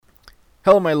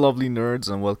Hello, my lovely nerds,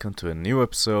 and welcome to a new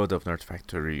episode of Nerd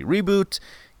Factory Reboot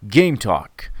Game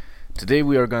Talk. Today,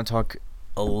 we are going to talk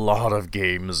a lot of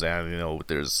games, and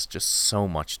there's just so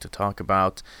much to talk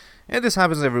about. And this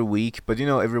happens every week, but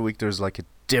every week there's like a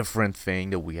different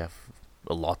thing that we have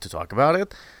a lot to talk about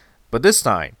it. But this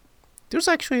time, there's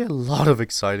actually a lot of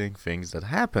exciting things that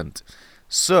happened.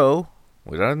 So,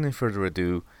 without any further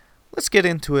ado, let's get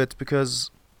into it because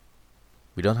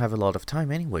we don't have a lot of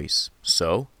time, anyways.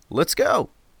 So, let's go!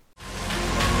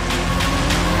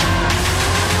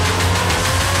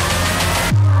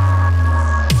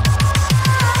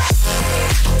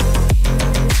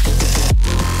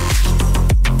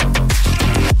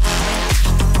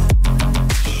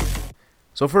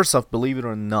 So first off, believe it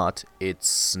or not, it's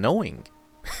snowing.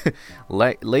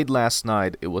 Late last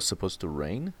night, it was supposed to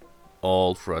rain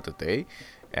all throughout the day,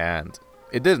 and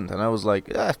it didn't. And I was like,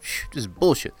 this is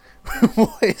bullshit.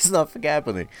 Why is nothing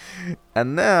happening?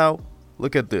 And now,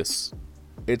 look at this.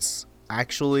 It's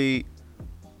actually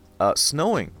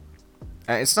snowing.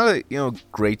 And it's not a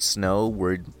great snow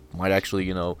where it might actually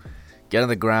get on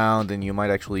the ground and you might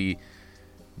actually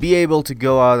be able to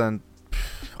go out and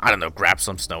grab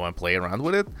some snow and play around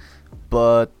with it.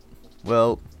 But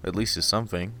well, at least it's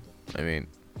something. I mean,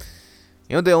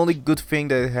 the only good thing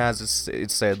that it has is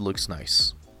it's that it looks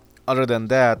nice. Other than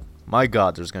that, my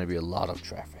god, there's gonna be a lot of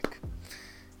traffic.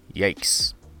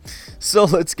 Yikes. So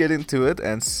let's get into it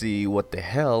and see what the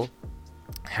hell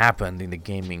happened in the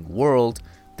gaming world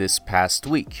this past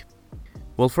week.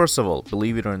 Well, first of all,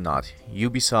 believe it or not,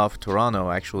 Ubisoft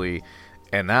Toronto actually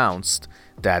announced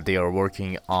that they are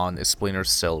working on a Splinter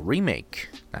Cell remake.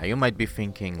 Now you might be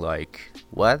thinking like,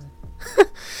 what?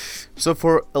 So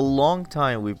for a long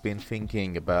time we've been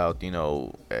thinking about,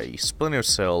 a Splinter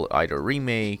Cell either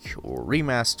remake or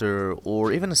remaster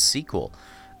or even a sequel.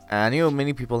 And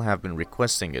many people have been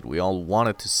requesting it. We all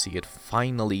wanted to see it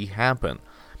finally happen.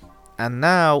 And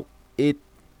now it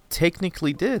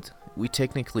technically did. We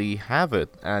technically have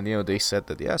it. And they said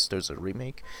that yes, there's a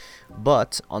remake.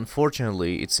 But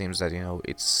unfortunately, it seems that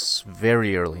it's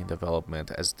very early in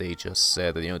development, as they just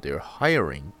said that they're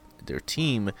hiring their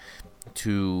team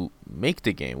to make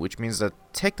the game, which means that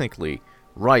technically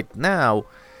right now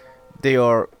they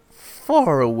are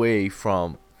far away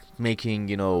from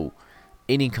making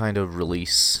any kind of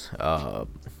release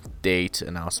date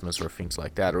announcements or things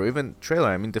like that, or even trailer.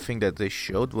 I mean, the thing that they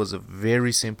showed was a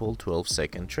very simple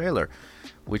 12-second trailer,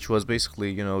 which was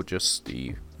basically just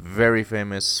the very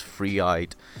famous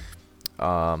three-eyed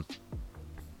night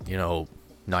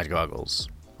goggles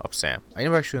of Sam. I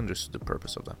never actually understood the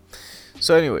purpose of them.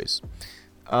 So anyways,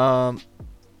 so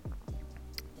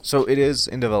it is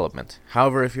in development.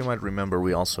 However, if you might remember,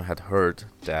 we also had heard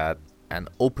that an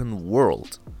open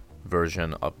world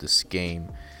version of this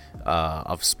game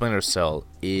of Splinter Cell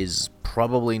is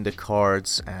probably in the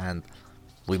cards, and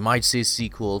we might see a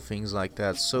sequel, things like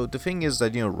that. So the thing is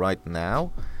that right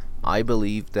now I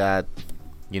believe that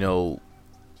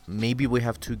maybe we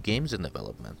have two games in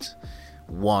development.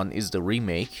 One is the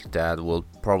remake that will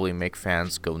probably make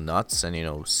fans go nuts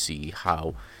and see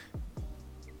how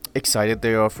excited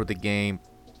they are for the game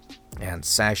and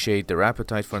satiate their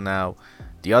appetite for now.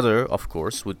 The other, of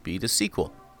course, would be the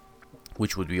sequel,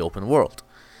 which would be open world.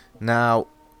 Now,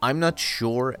 I'm not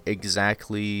sure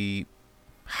exactly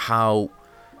how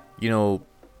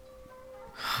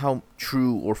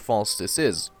true or false this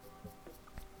is,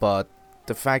 but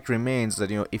the fact remains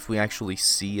that if we actually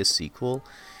see a sequel,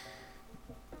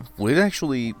 will it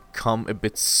actually come a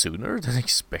bit sooner than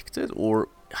expected, or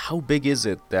how big is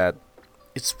it that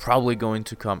it's probably going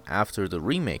to come after the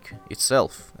remake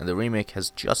itself, and the remake has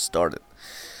just started?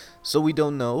 So we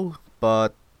don't know,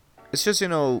 but it's just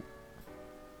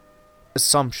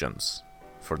assumptions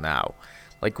for now.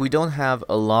 Like, we don't have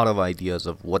a lot of ideas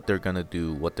of what they're gonna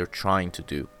do, what they're trying to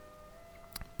do,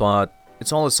 but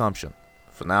it's all assumption.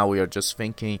 For now, we are just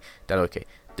thinking that okay,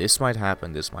 this might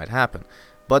happen.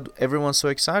 But everyone's so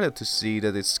excited to see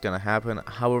that it's gonna happen.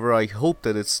 However, I hope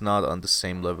that it's not on the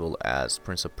same level as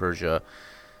Prince of Persia,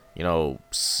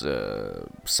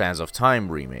 Sands of Time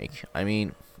remake. I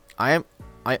mean, I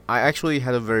actually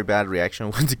had a very bad reaction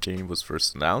when the game was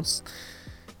first announced.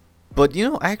 But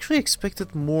I actually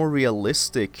expected more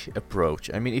realistic approach.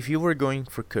 I mean, if you were going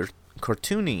for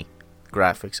cartoony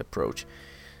graphics approach,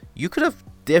 you could have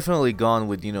definitely gone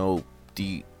with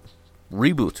the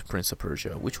reboot Prince of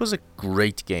Persia, which was a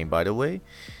great game, by the way,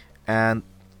 and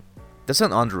that's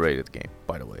an underrated game,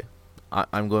 by the way.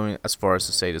 I'm going as far as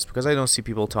to say this because I don't see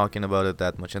people talking about it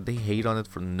that much, and they hate on it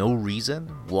for no reason.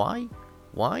 Why?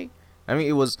 I mean,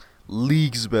 it was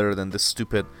leagues better than the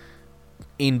stupid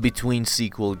in between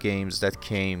sequel games that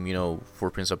came, for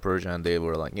Prince of Persia, and they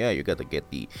were like, yeah, you gotta get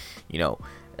the,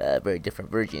 very different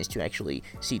versions to actually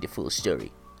see the full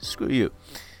story. Screw you.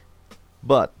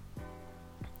 But,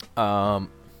 I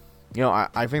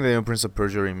think the Prince of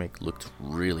Persia remake looked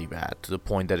really bad, to the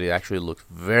point that it actually looked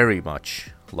very much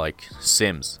like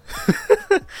Sims.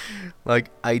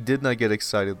 Like, I did not get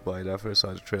excited by it after I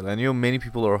saw the trailer. And, many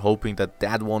people are hoping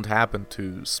that won't happen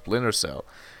to Splinter Cell.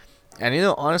 And,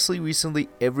 honestly, recently,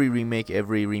 every remake,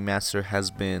 every remaster has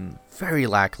been very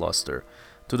lackluster.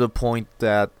 To the point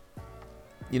that,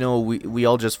 we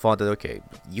all just thought that, okay,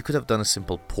 you could have done a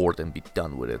simple port and be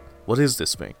done with it. What is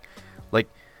this thing? Like,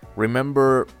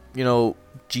 remember,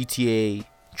 GTA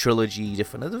Trilogy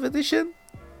Definitive Edition?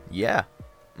 Yeah.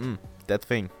 That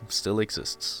thing still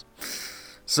exists.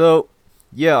 So,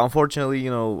 yeah, unfortunately,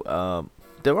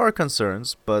 there are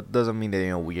concerns, but doesn't mean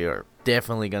that, we are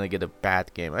definitely gonna get a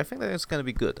bad game. I think that it's gonna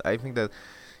be good. I think that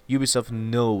Ubisoft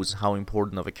knows how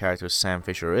important of a character Sam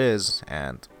Fisher is,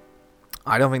 and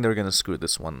I don't think they're gonna screw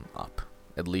this one up.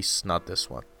 At least not this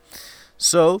one.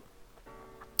 So,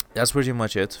 that's pretty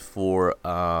much it for,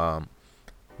 what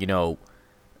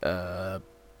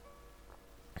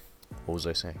was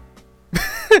I saying?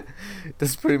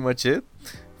 That's pretty much it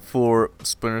for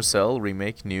Splinter Cell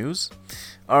remake news.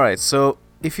 Alright, so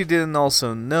if you didn't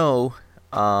also know,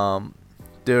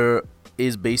 there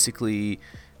is basically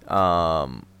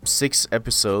 6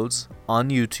 episodes on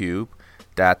YouTube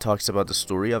that talks about the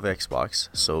story of Xbox.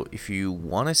 So if you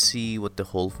want to see what the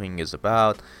whole thing is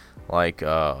about, like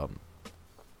what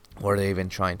are they even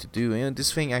trying to do,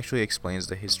 this thing actually explains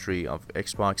the history of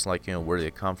Xbox, like where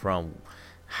they come from,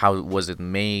 how was it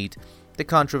made, the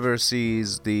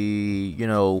controversies, the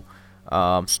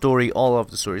story, all of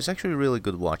the story. It's actually a really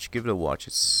good watch. Give it a watch.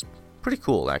 It's pretty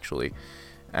cool actually.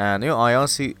 And I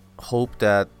honestly hope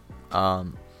that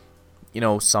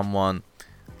someone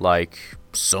like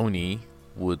Sony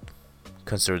would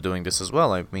consider doing this as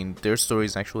well. I mean, their story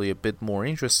is actually a bit more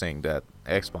interesting than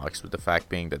Xbox, with the fact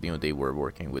being that they were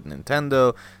working with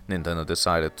Nintendo. Nintendo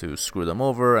decided to screw them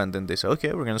over, and then they said,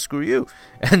 okay, we're gonna screw you,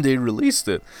 and they released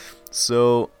it.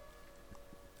 So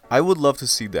I would love to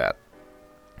see that,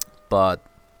 but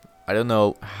I don't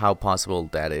know how possible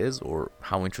that is or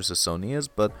how interested Sony is,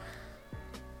 but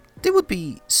they would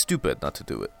be stupid not to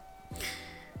do it.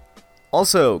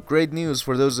 Also, great news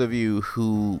for those of you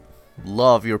who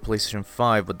love your PlayStation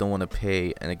 5 but don't want to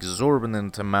pay an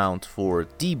exorbitant amount for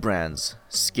Dbrand's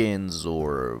skins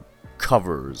or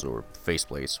covers or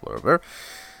faceplates, whatever.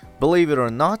 Believe it or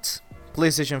not,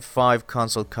 PlayStation 5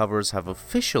 console covers have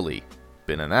officially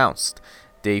been announced.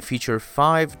 They feature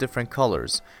 5 different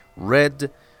colors: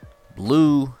 red,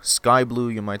 blue, sky blue,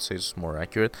 you might say it's more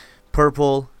accurate,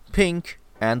 purple, pink,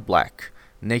 and black.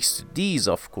 Next to these,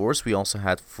 of course, we also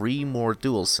had 3 more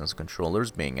DualSense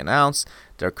controllers being announced,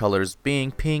 their colors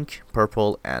being pink,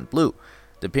 purple, and blue.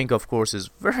 The pink, of course, is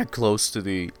very close to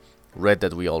the red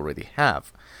that we already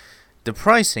have. The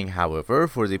pricing, however,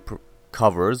 for the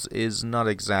covers is not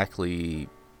exactly,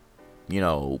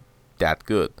 that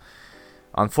good.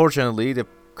 Unfortunately, the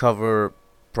cover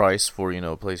price for,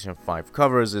 PlayStation 5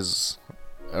 covers is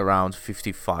around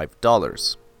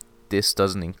 $55. This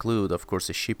doesn't include, of course,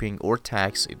 the shipping or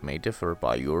tax. It may differ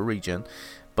by your region,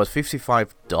 but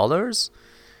 $55?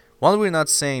 While we're not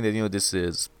saying that, this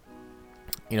is,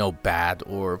 bad,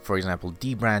 or, for example,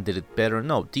 Dbrand did it better.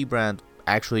 No, Dbrand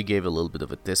actually gave a little bit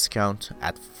of a discount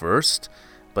at first,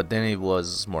 but then it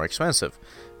was more expensive.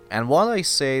 And while I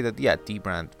say that, yeah,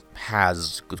 Dbrand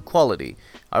has good quality,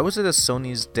 I would say that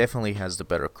Sony's definitely has the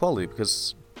better quality,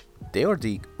 because they are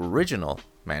the original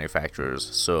manufacturers.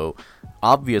 So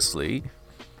obviously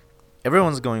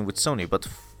everyone's going with Sony, but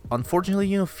unfortunately,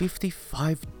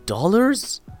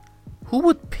 $55? Who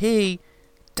would pay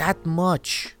that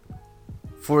much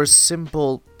for a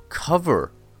simple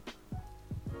cover?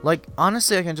 Like,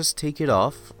 honestly, I can just take it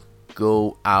off,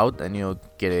 go out, and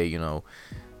get a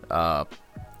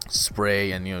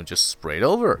spray, and just spray it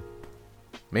over.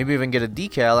 Maybe even get a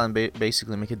decal and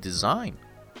basically make a design.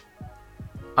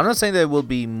 I'm not saying that it will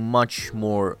be much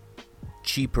more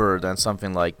cheaper than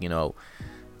something like,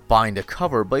 buying the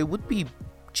cover, but it would be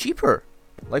cheaper.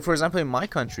 Like, for example, in my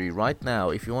country right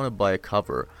now, if you want to buy a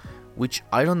cover, which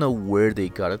I don't know where they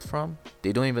got it from,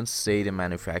 they don't even say the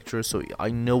manufacturer, so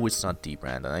I know it's not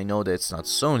Dbrand, and I know that it's not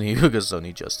Sony because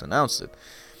Sony just announced it.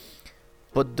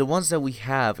 But the ones that we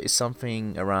have is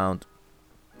something around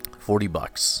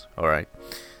 $40. Alright.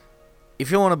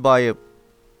 If you want to buy a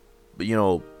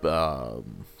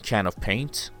can of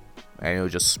paint and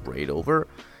just spray it over,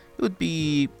 it would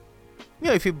be,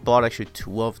 if you bought actually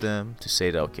 2 of them, to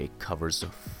say that, okay, it covers the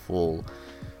full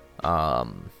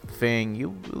thing, you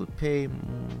would pay.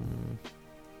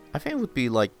 I think it would be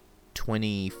like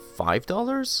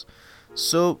 $25.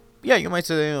 So yeah, you might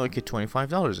say, okay,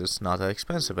 $25. It's not that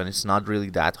expensive, and it's not really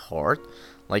that hard.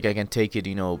 Like I can take it,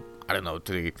 I don't know,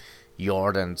 to the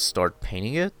yard and start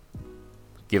painting it.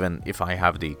 Given if I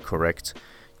have the correct,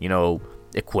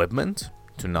 equipment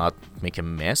to not make a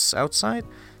mess outside.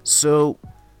 So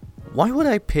why would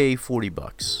I pay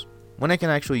 $40 when I can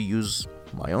actually use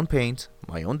my own paint,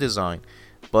 my own design?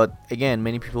 But again,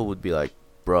 many people would be like,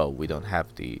 bro, we don't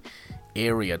have the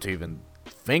area to even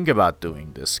think about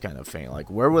doing this kind of thing. Like,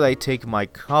 where would I take my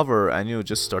cover and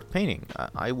just start painting?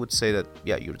 I would say that,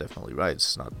 yeah, you're definitely right.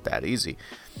 It's not that easy.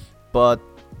 But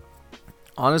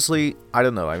honestly, I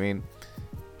don't know. I mean,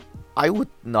 I would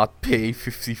not pay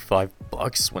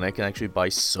 $55 when I can actually buy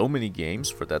so many games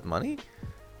for that money.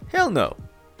 Hell no.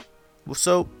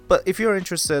 So, but if you're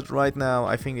interested right now,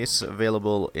 I think it's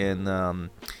available in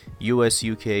US,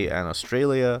 UK, and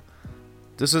Australia.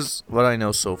 This is what I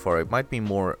know so far. It might be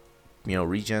more,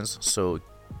 regions. So,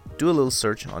 do a little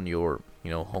search on your,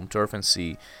 home turf and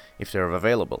see if they're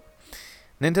available.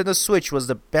 Nintendo Switch was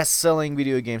the best-selling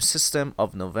video game system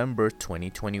of November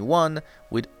 2021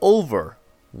 with over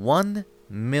 1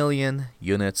 million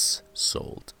units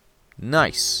sold.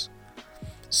 Nice.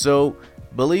 So,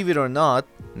 believe it or not,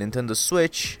 Nintendo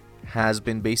Switch has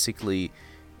been basically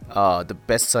the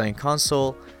best-selling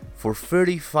console for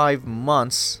 35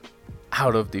 months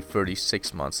out of the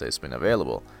 36 months that it's been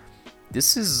available.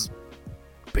 This is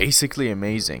basically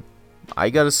amazing. I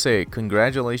gotta say,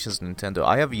 congratulations, Nintendo.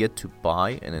 I have yet to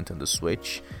buy a Nintendo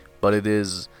Switch, but it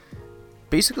is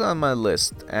basically on my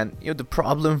list. And the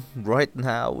problem right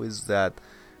now is that,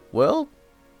 well,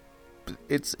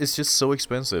 it's just so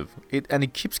expensive.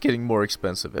 It keeps getting more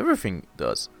expensive. Everything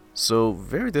does. So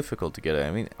very difficult to get it.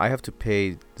 I mean, I have to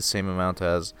pay the same amount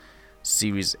as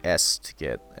Series S to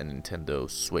get a Nintendo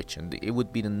Switch, and it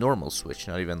would be the normal Switch,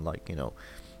 not even like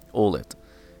OLED.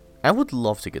 I would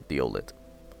love to get the OLED.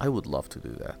 I would love to do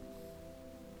that.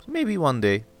 Maybe one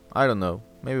day. I don't know.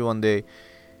 Maybe one day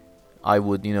I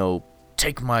would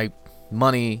take my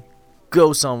money,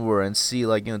 go somewhere and see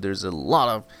there's a lot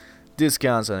of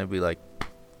discounts, and I'd be like,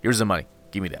 here's the money,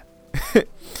 give me that.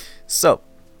 So,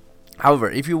 however,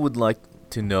 if you would like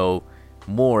to know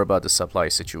more about the supply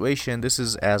situation, this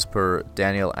is as per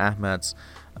Daniel Ahmad's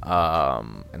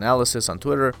analysis on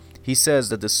Twitter. He says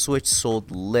that the Switch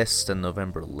sold less than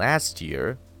November last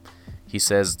year. He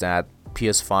says that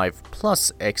PS5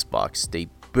 plus Xbox, they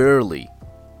barely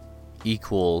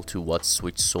equal to what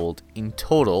Switch sold in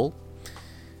total.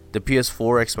 The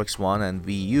PS4, Xbox One, and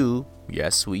Wii U,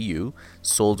 yes, Wii U,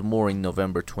 sold more in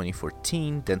November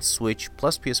 2014 than Switch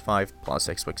plus PS5 plus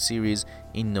Xbox Series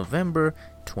in November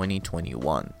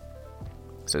 2021.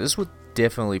 So this would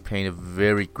definitely paint a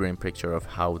very grim picture of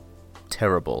how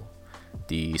terrible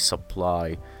the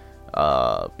supply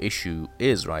issue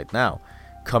is right now.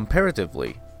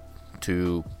 Comparatively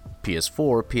to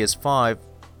PS4, PS5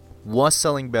 was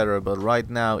selling better, but right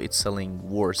now it's selling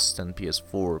worse than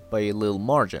PS4 by a little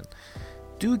margin.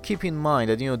 Do keep in mind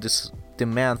that this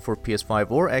demand for PS5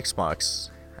 or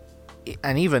Xbox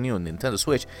and even Nintendo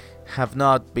Switch have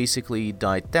not basically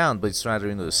died down, but it's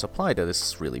rather the supply that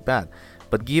is really bad.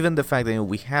 But given the fact that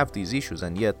we have these issues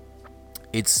and yet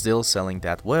it's still selling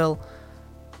that well,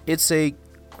 it's a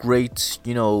great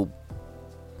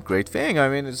great thing. I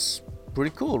mean, it's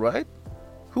pretty cool, right?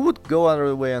 Who would go out of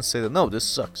the way and say that, no, this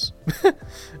sucks? I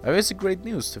mean, it's a great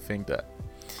news to think that.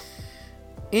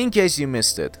 In case you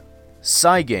missed it,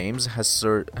 Cygames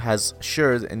has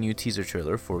shared a new teaser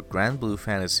trailer for Grand Blue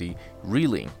Fantasy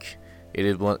Relink.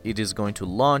 It is going to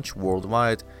launch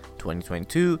worldwide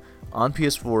 2022 on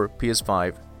PS4,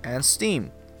 PS5, and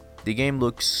Steam. The game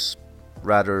looks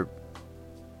rather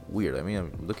weird. I mean,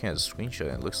 I'm looking at a screenshot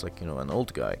and it looks like, an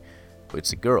old guy, but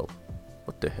it's a girl.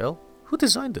 What the hell? Who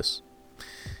designed this?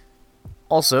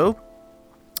 Also,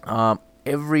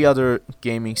 every other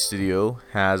gaming studio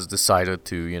has decided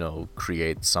to,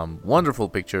 create some wonderful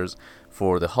pictures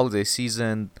for the holiday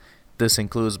season. This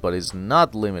includes, but is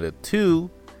not limited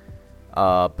to,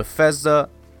 Bethesda,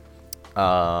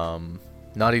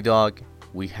 Naughty Dog,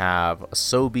 we have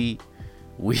Asobi,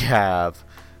 we have,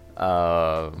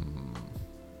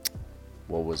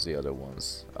 what was the other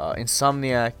ones?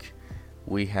 Insomniac,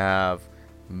 we have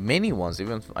many ones.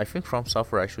 Even I think From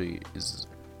Software actually is,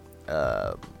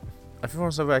 I think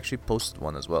From Software actually posted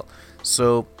one as well.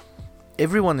 So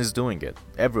everyone is doing it.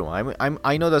 Everyone.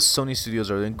 I know that Sony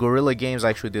Studios are doing. Guerrilla Games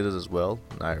actually did it as well.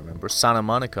 I remember Santa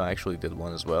Monica actually did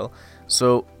one as well.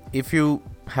 So if you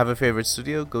have a favorite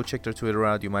studio, go check their Twitter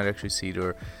out. You might actually see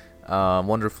their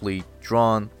wonderfully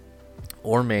drawn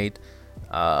or made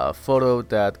a photo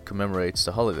that commemorates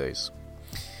the holidays.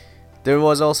 There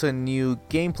was also a new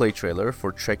gameplay trailer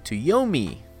for Trek to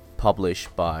Yomi,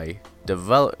 published by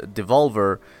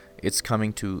Devolver. It's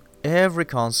coming to every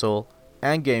console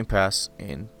and Game Pass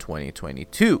in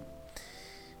 2022.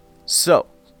 So,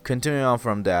 continuing on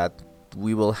from that,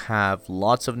 we will have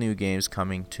lots of new games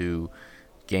coming to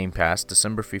Game Pass.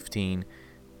 December 15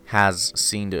 has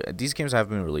seen these games have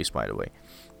been released, by the way.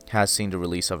 Has seen the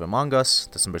release of Among Us.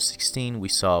 December 16, we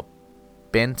saw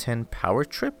Ben 10 Power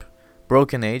Trip,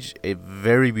 Broken Age, a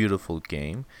very beautiful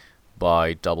game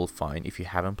by Double Fine. If you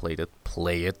haven't played it,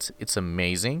 play it. It's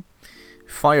amazing.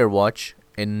 Firewatch,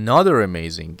 another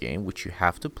amazing game which you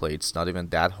have to play. It's not even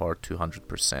that hard,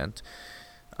 200%.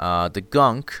 The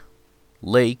Gunk,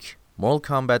 Lake, Mortal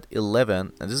Kombat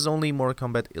 11, and this is only Mortal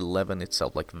Kombat 11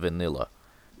 itself, like vanilla,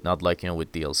 not like,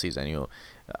 with DLCs. And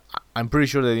I'm pretty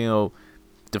sure that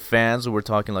the fans were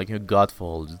talking like,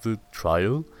 Godfall, the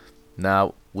trial.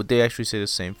 Now, would they actually say the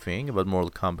same thing about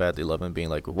Mortal Kombat 11 being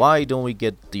like, why don't we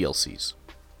get DLCs?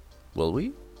 Will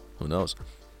we? Who knows?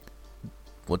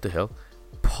 What the hell?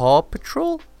 Paw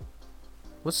Patrol?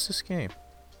 What's this game?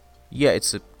 Yeah,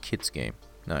 it's a kids game.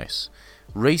 Nice.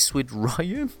 Race with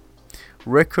Ryan?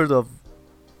 Record of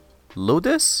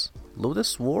Lotus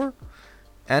War?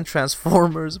 And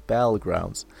Transformers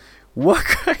Battlegrounds. What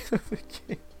kind of a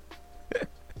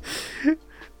game?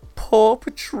 Paw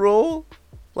Patrol?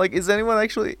 Like, is anyone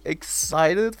actually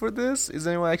excited for this? Is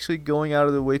anyone actually going out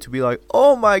of the way to be like,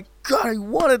 oh my god, I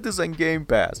wanted this on Game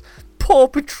Pass. Paw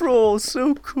Patrol,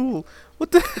 so cool.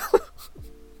 What the hell?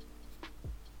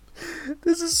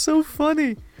 This is so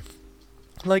funny.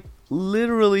 Like,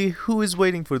 literally, who is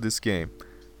waiting for this game?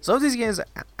 Some of these games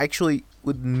I actually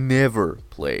would never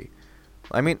play.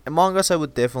 I mean, Among Us I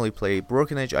would definitely play.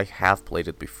 Broken Age, I have played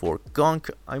it before. Gunk,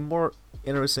 I'm more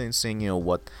interested in seeing,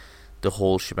 what the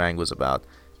whole shebang was about.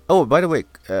 Oh, by the way,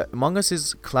 Among Us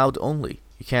is cloud only.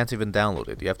 You can't even download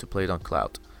it. You have to play it on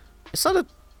cloud. It's not a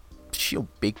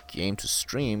big game to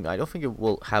stream. I don't think it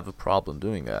will have a problem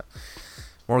doing that.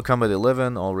 Mortal Kombat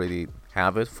 11 already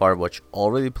have it. Firewatch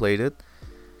already played it.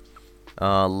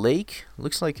 Lake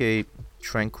looks like a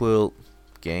tranquil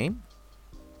game.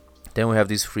 Then we have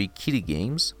these free kitty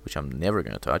games, which I'm never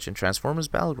going to touch. And Transformers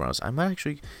Battlegrounds. I might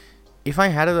actually, if I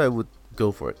had it, I would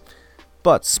go for it.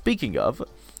 But speaking of,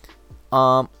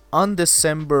 on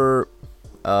December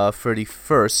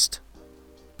 31st,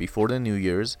 before the New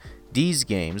Year's, these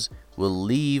games will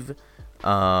leave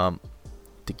the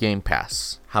Game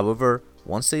Pass. However,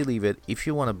 once they leave it, if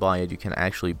you want to buy it, you can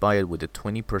actually buy it with a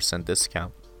 20%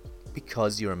 discount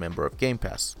because you're a member of Game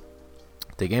Pass.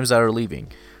 The games that are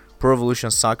leaving: Pro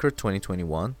Evolution Soccer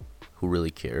 2021, who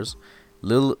really cares?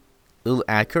 Lil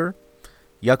Acker,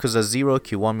 Yakuza 0,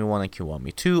 Kiwami 1, and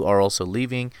Kiwami 2 are also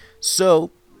leaving.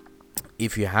 So,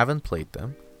 if you haven't played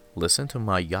them, listen to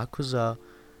my Yakuza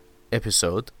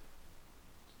episode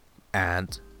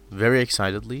and very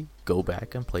excitedly go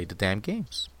back and play the damn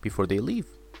games before they leave.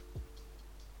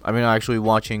 I mean, I'm actually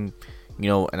watching,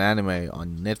 an anime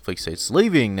on Netflix. It's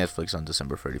leaving Netflix on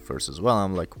December 31st as well.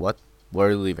 I'm like, what? Where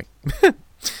are you leaving?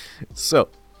 So,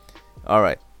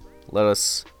 alright, let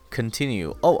us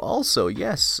continue. Oh, also,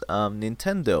 yes,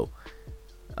 Nintendo.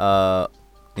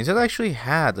 Nintendo actually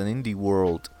had an Indie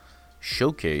World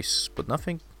showcase, but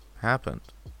nothing happened.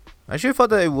 I actually thought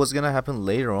that it was gonna happen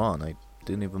later on. I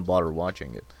didn't even bother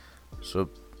watching it. So,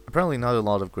 apparently not a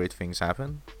lot of great things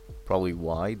happened. Probably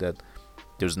why that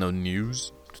there's no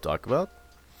news to talk about.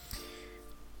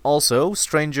 Also,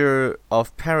 Stranger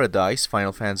of Paradise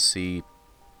Final Fantasy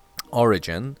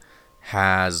Origin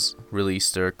has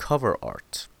released their cover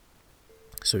art.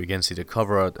 So you can see the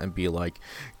cover art and be like,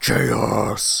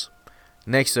 chaos!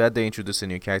 Next to that, they introduced a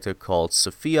new character called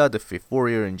Sophia, the fifth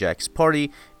warrior in Jack's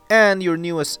party, and your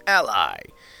newest ally.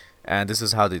 And this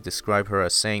is how they describe her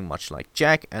as saying, much like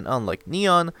Jack and unlike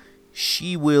Neon,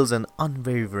 she wields an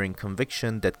unwavering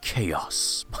conviction that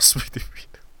chaos must be defeated.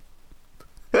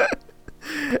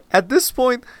 At this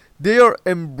point, they are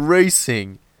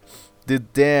embracing the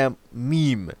damn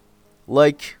meme.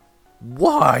 Like,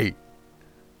 why?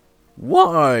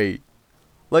 Why?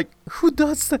 Like, who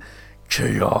does that?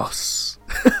 Chaos.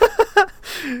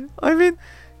 I mean,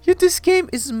 this game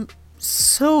is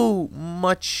so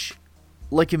much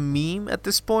like a meme at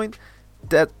this point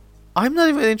that I'm not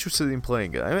even interested in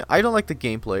playing it. I mean, I don't like the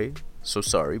gameplay, so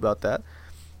sorry about that.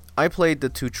 I played the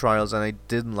 2 trials and I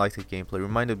didn't like the gameplay. It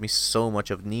reminded me so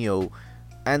much of Neo.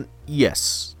 And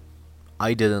yes,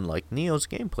 I didn't like Neo's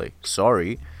gameplay.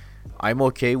 Sorry. I'm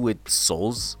okay with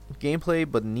Souls gameplay,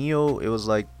 but Neo, it was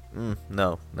like,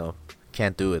 no,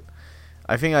 can't do it.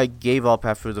 I think I gave up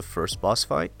after the first boss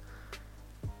fight.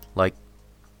 Like,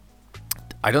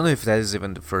 I don't know if that is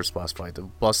even the first boss fight. The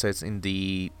boss that's in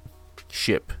the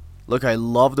ship. Look, I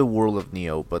love the world of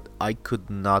Neo, but I could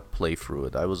not play through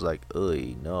it. I was like,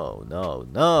 ugh, no, no,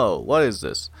 no. What is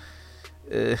this?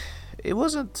 It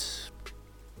wasn't...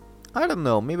 I don't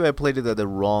know. Maybe I played it at the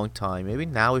wrong time. Maybe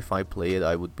now if I play it,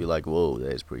 I would be like, whoa,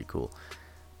 that is pretty cool.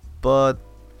 But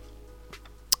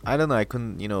I don't know. I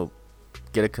couldn't,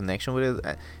 get a connection with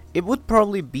it. It would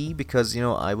probably be because,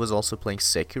 I was also playing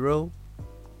Sekiro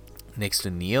next to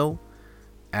Neo.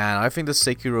 And I think the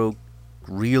Sekiro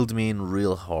reeled me in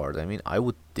real hard. I mean, I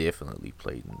would definitely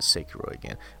play Sekiro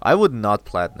again. I would not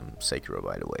platinum Sekiro,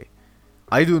 by the way.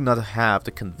 I do not have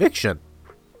the conviction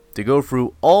to go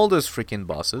through all those freaking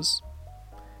bosses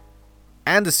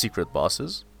and the secret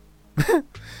bosses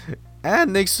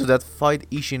and next to that fight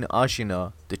Isshin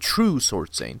Ashina, the true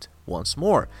Sword Saint, once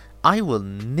more. I will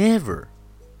never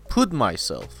put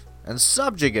myself and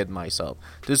subjugate myself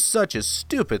to such a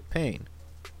stupid pain,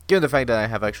 given the fact that I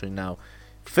have actually now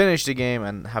finished the game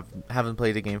and haven't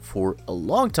played the game for a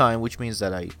long time, which means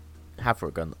that I have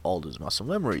forgotten all those muscle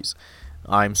memories.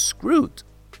 I'm screwed.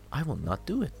 I will not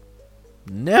do it.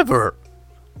 Never.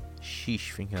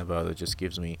 Sheesh, thinking about it just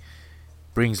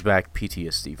brings back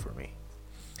PTSD for me.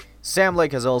 Sam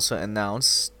Lake has also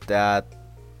announced that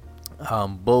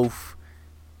both,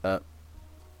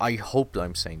 I hope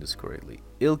I'm saying this correctly,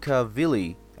 Ilka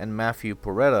Vili and Matthew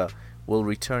Porretta will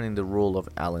return in the role of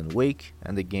Alan Wake,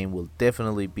 and the game will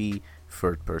definitely be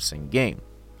third-person game.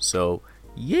 So,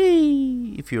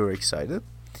 yay! If you're excited.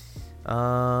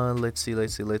 Let's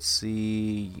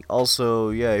see. Also,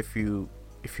 yeah, if you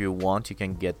want, you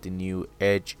can get the new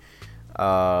Edge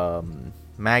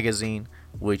magazine,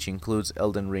 which includes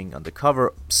Elden Ring on the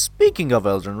cover. Speaking of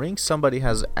Elden Ring, somebody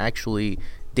has actually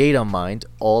data mined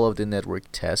all of the network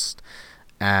tests,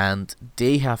 and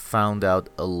they have found out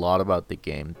a lot about the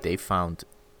game. They found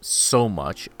so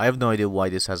much. I have no idea why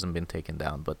this hasn't been taken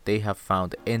down, but they have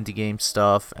found endgame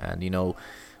stuff and,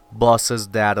 bosses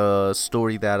data,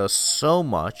 story data, so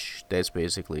much that's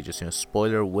basically just,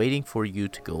 spoiler waiting for you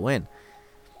to go in.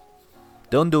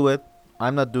 Don't do it.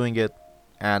 I'm not doing it.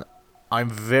 And I'm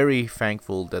very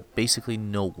thankful that basically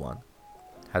no one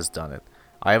has done it.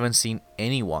 I haven't seen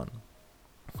anyone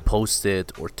post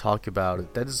it or talk about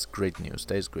it. That is great news.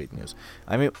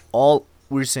 I mean, all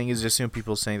we're saying is just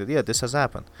people saying that, yeah, this has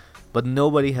happened. But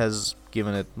nobody has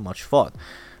given it much thought.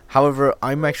 However,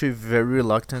 I'm actually very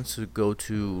reluctant to go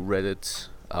to Reddit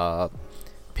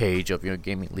page of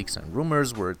gaming leaks and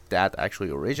rumors where that actually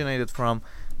originated from,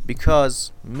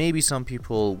 because maybe some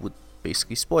people would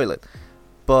basically spoil it.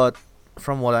 But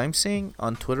from what I'm seeing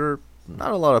on Twitter,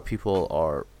 not a lot of people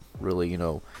are really,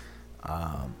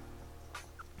 how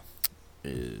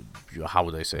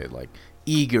would I say it, like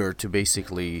eager to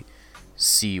basically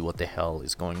see what the hell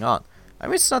is going on. I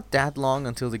mean, it's not that long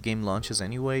until the game launches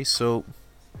anyway, so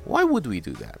why would we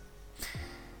do that?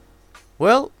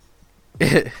 Well,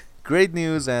 great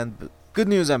news and good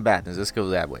news and bad news. Let's go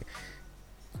that way.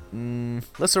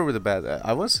 Let's start with the bad.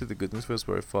 I want to say the good news first,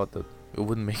 but I thought that it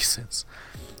wouldn't make sense.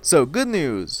 So, good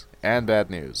news and bad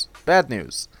news. Bad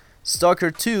news.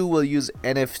 Stalker 2 will use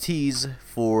NFTs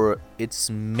for its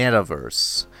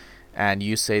metaverse. And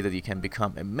you say that you can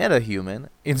become a metahuman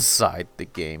inside the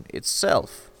game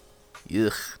itself.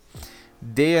 Ugh.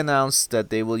 They announced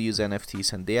that they will use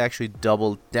NFTs, and they actually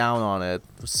doubled down on it,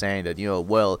 saying that,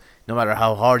 well, no matter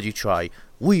how hard you try,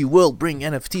 we will bring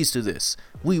NFTs to this.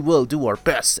 We will do our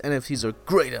best. NFTs are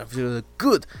great. NFTs are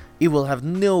good. It will have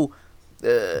no,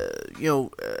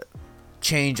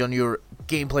 change on your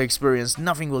gameplay experience.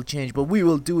 Nothing will change, but we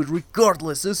will do it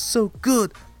regardless. It's so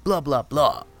good. Blah, blah,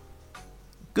 blah.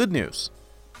 Good news.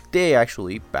 They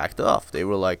actually backed off. They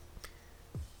were like,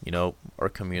 our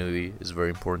community is very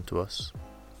important to us.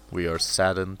 We are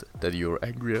saddened that you're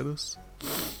angry at us.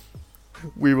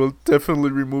 We will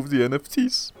definitely remove the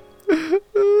NFTs.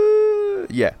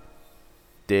 Yeah.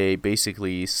 They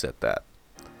basically said that.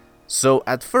 So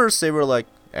at first they were like,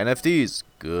 NFTs,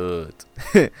 good.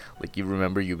 Like, you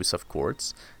remember Ubisoft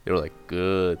Quartz? They were like,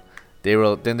 good.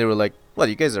 Then they were like, what,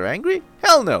 you guys are angry?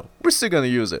 Hell no, we're still gonna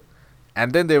use it.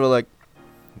 And then they were like,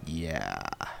 yeah.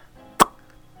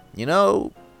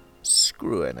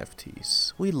 Screw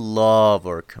NFTs. We love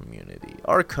our community.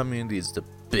 Our community is the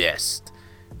best.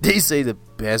 They say the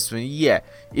best. Yeah,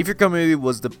 if your community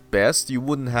was the best, you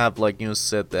wouldn't have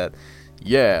said that,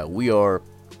 yeah, we are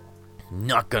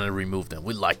not gonna remove them.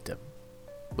 We like them.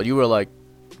 But you were like,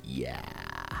 yeah.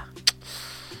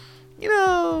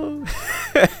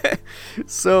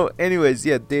 So anyways,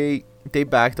 yeah, they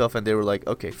backed off and they were like,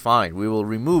 okay, fine, we will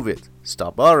remove it.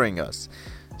 Stop bothering us.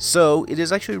 So it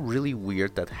is actually really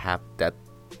weird that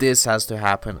this has to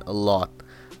happen a lot.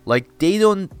 Like, they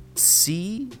don't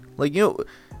see, like,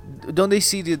 don't they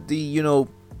see the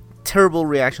terrible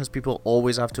reactions people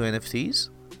always have to NFTs?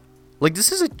 Like,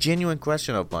 this is a genuine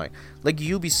question of mine. Like,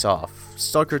 Ubisoft,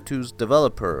 Stalker 2's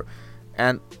developer,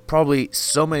 and probably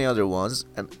so many other ones.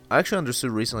 And I actually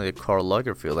understood recently that Karl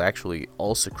Lagerfeld actually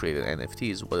also created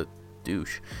NFTs. What a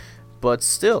douche. But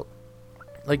still,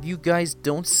 like, you guys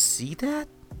don't see that?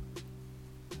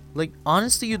 Like,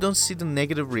 honestly, you don't see the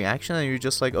negative reaction, and you're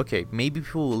just like, okay, maybe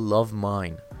people will love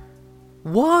mine.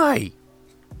 Why?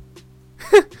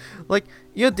 Like,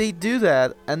 they do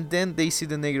that, and then they see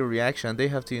the negative reaction, and they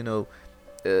have to,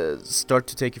 start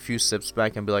to take a few steps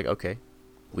back and be like, okay,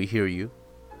 we hear you.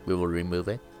 We will remove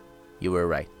it. You were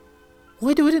right.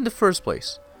 Why do it in the first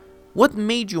place? What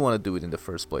made you want to do it in the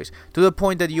first place? To the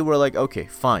point that you were like, okay,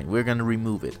 fine, we're gonna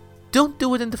remove it. Don't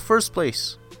do it in the first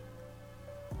place.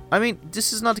 I mean,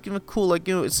 this is not even cool. Like,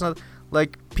 it's not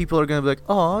like people are gonna be like,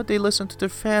 oh, they listen to their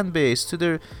fan base, to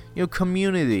their,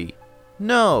 community.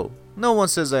 No one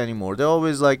says that anymore. They're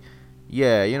always like,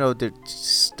 yeah, they're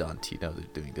stunt. They're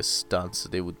doing the stunt, so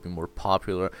they would be more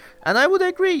popular. And I would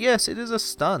agree. Yes, it is a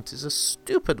stunt. It's a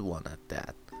stupid one at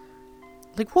that.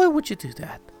 Like, why would you do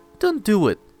that? Don't do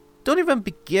it. Don't even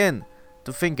begin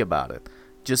to think about it.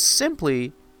 Just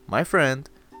simply, my friend,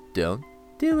 don't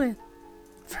do it.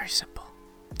 Very simple.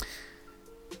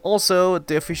 Also,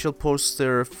 the official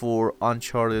poster for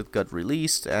Uncharted got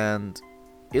released, and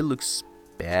it looks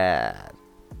bad.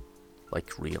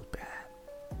 Like, real bad.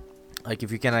 Like,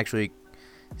 if you can actually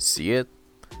see it,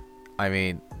 I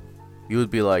mean, you would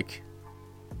be like,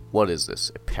 what is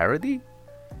this, a parody?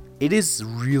 It is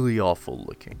really awful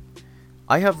looking.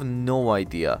 I have no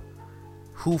idea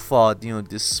who thought,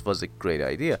 this was a great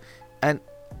idea. And,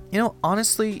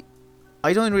 honestly,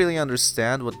 I don't really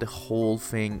understand what the whole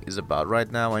thing is about right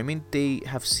now. I mean, they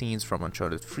have scenes from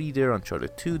Uncharted 3 there,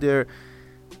 Uncharted 2 there.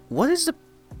 What is the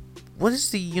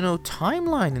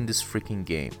timeline in this freaking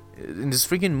game? In this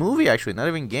freaking movie, actually, not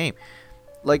even game.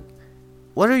 Like,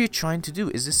 what are you trying to do?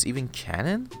 Is this even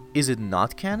canon? Is it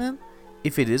not canon?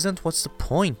 If it isn't, what's the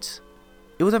point?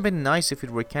 It would have been nice if it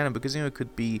were canon, because, it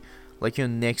could be, like,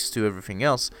 next to everything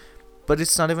else. But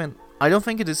it's not even... I don't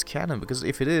think it is canon, because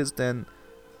if it is, then...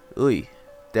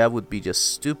 that would be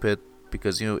just stupid,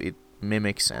 because it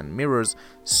mimics and mirrors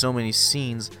so many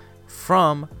scenes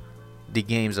from the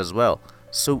games as well.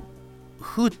 So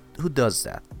who does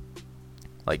that?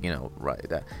 Like, right,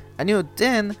 that. And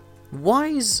then why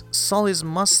is Sully's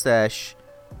mustache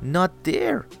not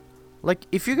there? Like,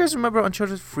 if you guys remember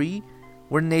Uncharted 3,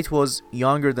 where Nate was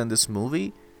younger than this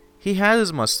movie, he had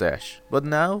his mustache, but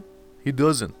now he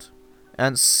doesn't.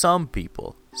 And some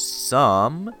people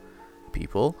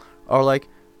are like,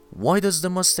 why does the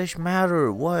mustache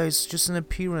matter? Why? It's just an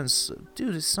appearance.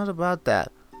 Dude, it's not about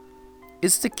that.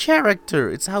 It's the character.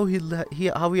 It's how he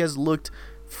has looked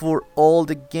for all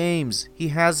the games. He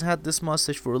has had this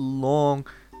mustache for a long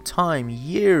time,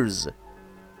 years.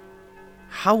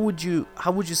 How would you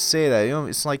say that?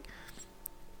 It's like,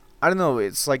 I don't know,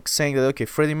 it's like saying that, okay,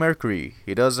 Freddie Mercury,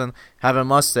 he doesn't have a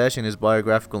mustache in his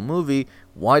biographical movie.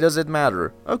 Why does it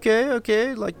matter?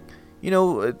 Okay, like,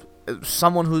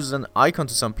 someone who's an icon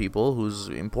to some people, who's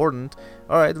important,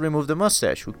 alright, remove the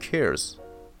mustache, who cares?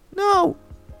 No!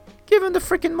 Give him the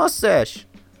freaking mustache!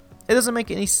 It doesn't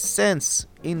make any sense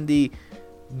in the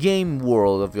game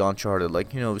world of Uncharted.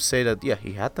 Like, say that, yeah,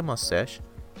 he had the mustache,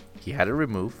 he had it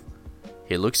removed,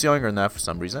 he looks younger now for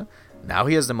some reason, now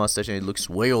he has the mustache and he looks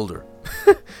way older.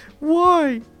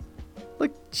 Why?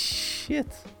 Like, shit.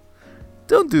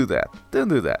 Don't do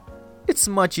that. It's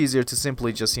much easier to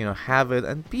simply just, have it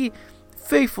and be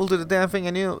faithful to the damn thing.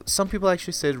 And, some people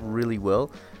actually said really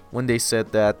well when they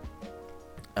said that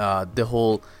the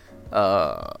whole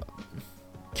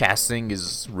casting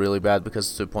is really bad,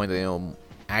 because to the point that,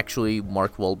 actually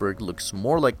Mark Wahlberg looks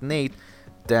more like Nate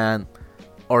than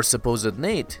our supposed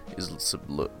Nate is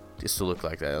to look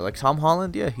like that. Like Tom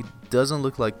Holland, yeah, he doesn't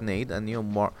look like Nate, and,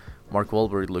 Mark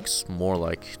Wahlberg looks more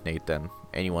like Nate than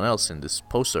anyone else in this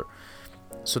poster.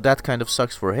 So that kind of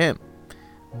sucks for him.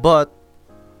 But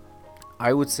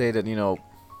I would say that,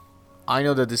 I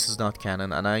know that this is not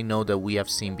canon, and I know that we have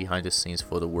seen behind the scenes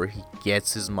photo where he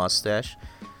gets his mustache.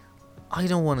 I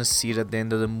don't want to see it at the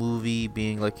end of the movie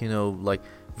being like, like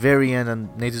very end,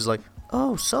 and Nate is like,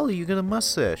 oh, Sully, you got a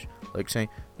mustache. Like saying,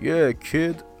 yeah,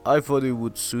 kid, I thought it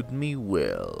would suit me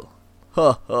well.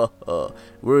 Ha ha ha,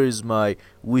 where is my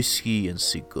whiskey and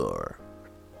cigar?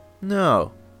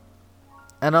 No.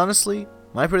 And honestly,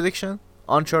 my prediction,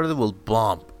 Uncharted will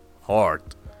bomb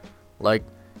hard. Like,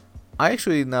 I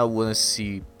actually now want to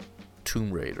see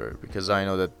Tomb Raider, because I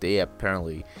know that they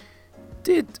apparently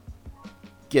did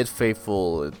get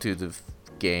faithful to the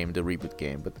game, the reboot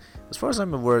game, but as far as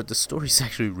I'm aware, the story is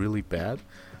actually really bad.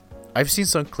 I've seen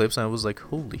some clips and I was like,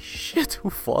 holy shit, who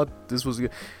thought this was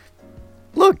good?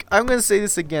 Look, I'm gonna say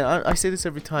this again. I say this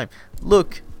every time.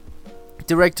 Look,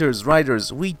 directors,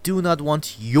 writers, we do not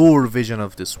want your vision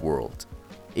of this world.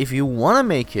 If you want to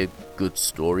make a good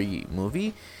story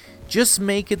movie, just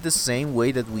make it the same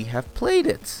way that we have played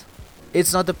it.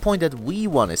 It's not the point that we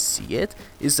want to see it,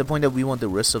 it's the point that we want the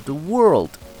rest of the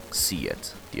world see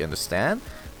it. Do you understand?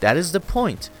 That is the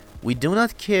point. We do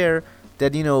not care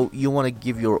that, you want to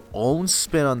give your own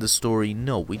spin on the story.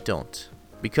 No, we don't.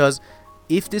 Because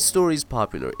if this story is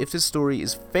popular, if this story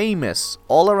is famous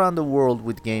all around the world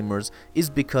with gamers, is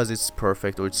because it's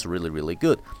perfect or it's really, really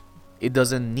good. It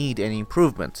doesn't need any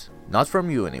improvement. Not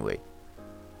from you anyway.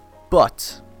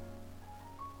 But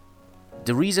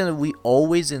the reason that we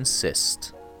always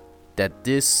insist that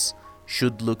this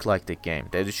should look like the game,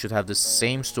 that it should have the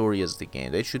same story as the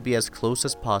game, that it should be as close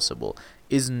as possible,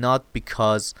 is not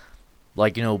because,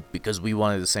 because we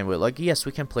want it the same way. Like, yes,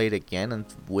 we can play it again and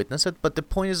witness it, but the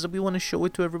point is that we want to show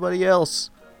it to everybody else.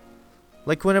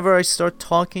 Like, whenever I start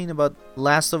talking about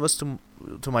Last of Us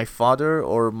to my father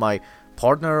or my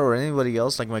partner or anybody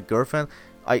else, like my girlfriend,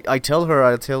 I tell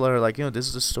her, like, this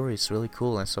is the story, it's really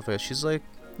cool and stuff like that. She's like,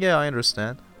 yeah, I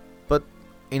understand. But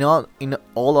in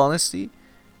all honesty,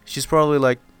 she's probably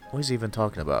like, what is he even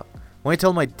talking about? When I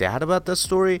tell my dad about that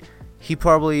story, he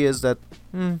probably is that,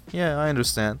 yeah, I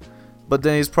understand. But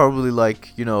then he's probably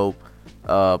like,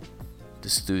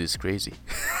 this dude is crazy.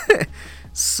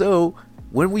 So,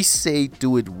 when we say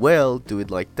do it well, do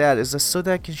it like that, is so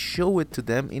that I can show it to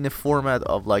them in a format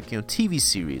of TV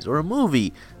series or a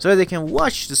movie, so that they can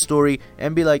watch the story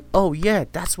and be like, oh yeah,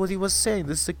 that's what he was saying,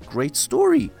 this is a great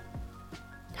story.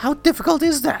 How difficult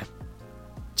is that?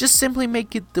 Just simply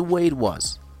make it the way it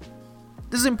was.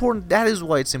 This is important. That is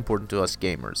why it's important to us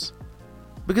gamers.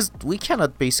 Because we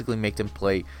cannot basically make them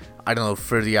play,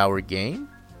 30-hour game.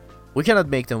 We cannot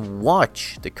make them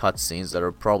watch the cutscenes that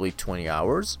are probably 20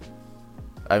 hours.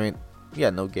 I mean, yeah,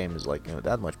 no game is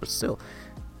that much, but still.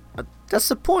 That's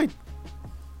the point.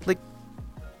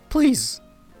 Please.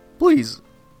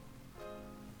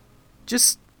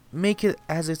 Just make it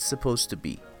as it's supposed to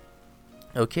be.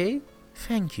 Okay?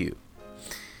 Thank you.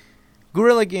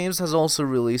 Guerrilla Games has also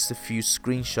released a few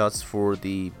screenshots for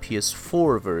the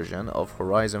PS4 version of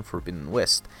Horizon Forbidden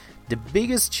West. The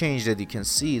biggest change that you can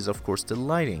see is, of course, the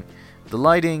lighting. The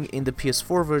lighting in the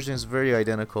PS4 version is very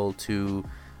identical to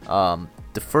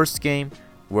the first game,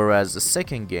 whereas the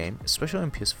second game, especially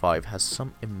on PS5, has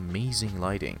some amazing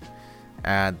lighting.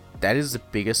 And that is the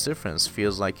biggest difference.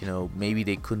 Feels like, maybe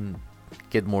they couldn't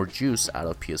get more juice out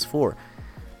of PS4.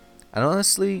 And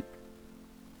honestly,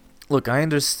 look, I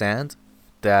understand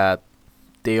that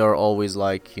they are always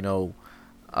like, yeah,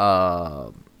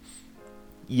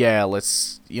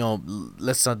 let's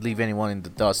not leave anyone in the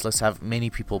dust. Let's have many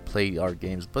people play our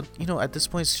games. But, at this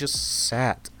point, it's just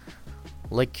sad.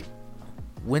 Like,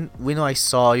 when I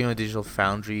saw, Digital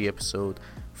Foundry episode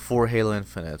for Halo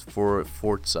Infinite, for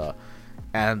Forza,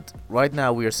 and right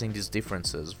now we are seeing these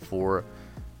differences for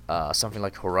something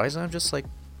like Horizon, I'm just like,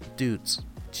 dudes,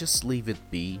 just leave it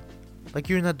be. Like,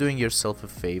 you're not doing yourself a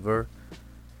favor.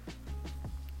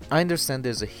 I understand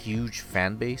there's a huge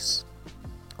fan base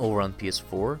over on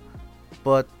PS4,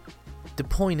 but the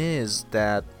point is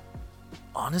that,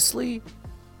 honestly,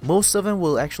 most of them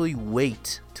will actually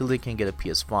wait till they can get a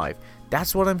PS5.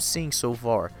 That's what I'm seeing so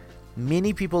far.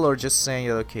 Many people are just saying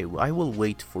that, okay, I will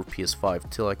wait for PS5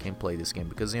 till I can play this game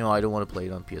because, I don't want to play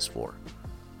it on PS4.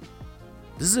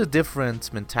 This is a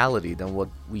different mentality than what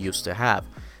we used to have.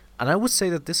 And I would say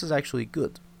that this is actually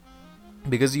good,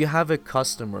 because you have a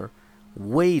customer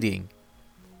waiting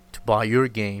to buy your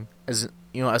game as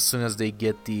soon as they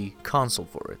get the console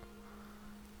for it.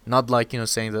 Not like,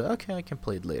 saying that, okay, I can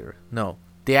play it later. No,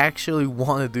 they actually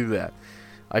want to do that.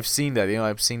 I've seen that,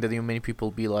 I've seen that many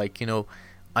people be like,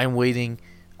 I'm waiting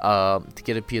to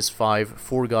get a PS5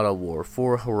 for God of War,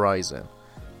 for Horizon.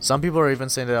 Some people are even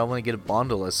saying that I want to get a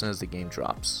bundle as soon as the game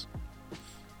drops.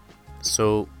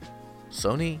 So,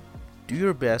 Sony, do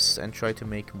your best and try to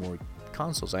make more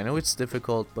consoles. I know it's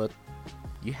difficult, but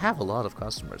you have a lot of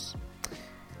customers.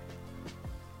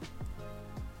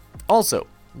 Also,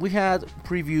 we had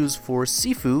previews for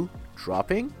Sifu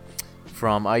dropping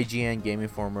from IGN, Game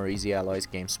Informer, Easy Allies,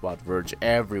 GameSpot, Verge,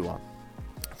 everyone.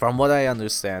 From what I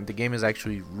understand, the game is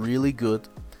actually really good.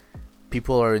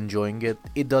 People are enjoying it.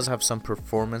 It does have some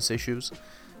performance issues.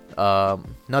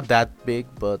 Not that big,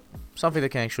 but something that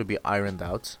can actually be ironed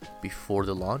out before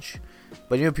the launch.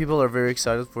 But people are very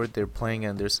excited for it. They're playing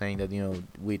and they're saying that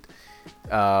with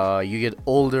You get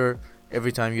older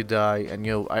every time you die, and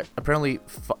apparently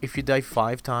if you die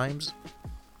 5 times,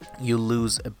 you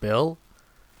lose a bell,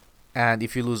 and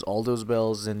if you lose all those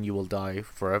bells, then you will die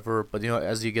forever. But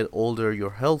as you get older,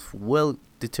 your health will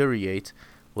deteriorate,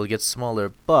 will get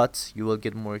smaller, but you will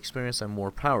get more experience and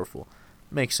more powerful.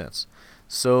 Makes sense.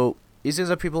 So it seems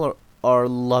that people are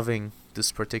loving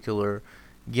this particular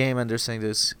game, and they're saying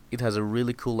this. It has a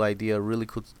really cool idea, really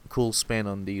cool spin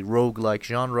on the roguelike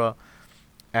genre,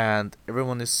 and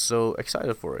everyone is so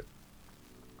excited for it.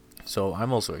 So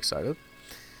I'm also excited.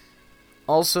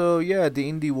 Also, yeah, the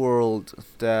indie world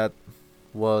that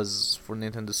was for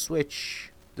Nintendo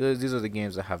Switch. These are the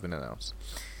games that have been announced.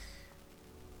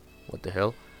 What the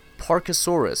hell?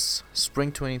 Parkasaurus,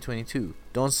 Spring 2022.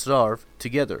 Don't Starve,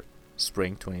 Together,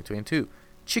 Spring 2022.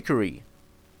 Chicory,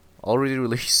 already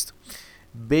released.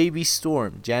 Baby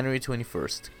Storm, January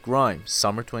 21st. Grime,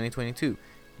 Summer 2022.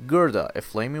 Gerda, A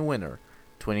Flaming Winter,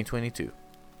 2022.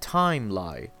 Time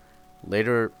Lie,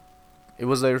 later. It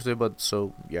was later today, but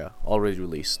so yeah, already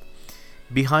released.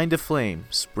 Behind the Flame,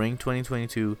 Spring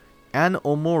 2022. And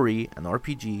Omori, an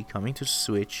RPG, coming to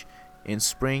Switch in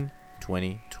Spring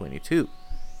 2022.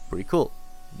 Pretty cool.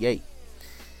 Yay.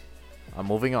 I'm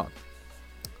moving on.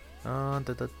 Oh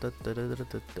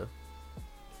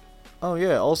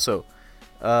yeah, also,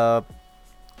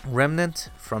 Remnant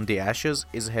from the Ashes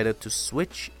is headed to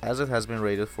Switch, as it has been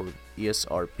rated for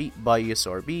ESRB by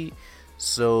ESRB,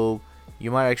 so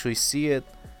you might actually see it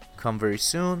come very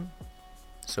soon.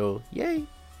 So yay.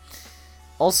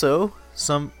 Also,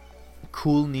 some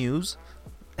cool news,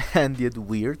 and yet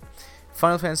weird.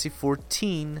 Final Fantasy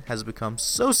XIV has become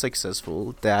so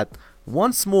successful that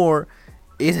once more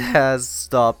it has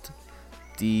stopped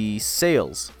the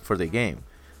sales for the game.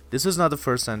 This is not the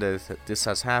first time that this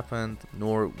has happened,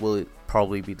 nor will it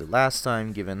probably be the last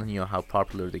time, given how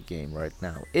popular the game right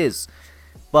now is.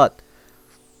 But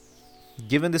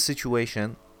given the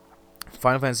situation,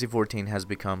 Final Fantasy XIV has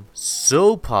become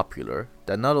so popular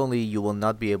that not only you will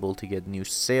not be able to get new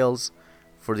sales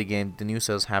for the game, the new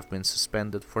sales have been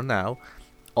suspended for now.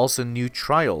 Also, new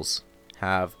trials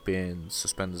have been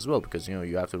suspended as well, because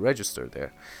you have to register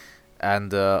there.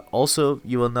 And also,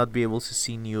 you will not be able to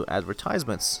see new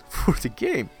advertisements for the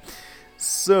game.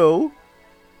 So,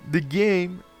 the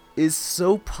game is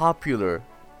so popular.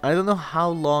 I don't know how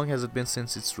long has it been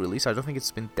since its release. I don't think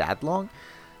it's been that long.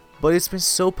 But it's been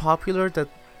so popular that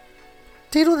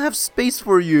they don't have space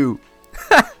for you.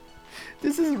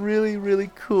 This is really, really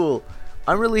cool.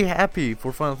 I'm really happy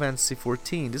for Final Fantasy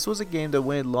XIV. This was a game that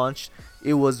when it launched,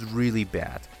 it was really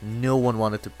bad. No one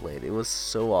wanted to play it. It was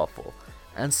so awful.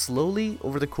 And slowly,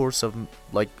 over the course of,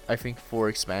 I think 5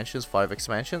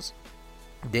 expansions,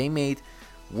 they made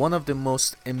one of the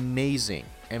most amazing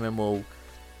MMO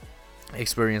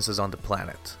experiences on the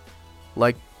planet.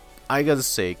 I gotta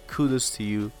say, kudos to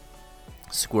you,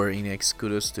 Square Enix.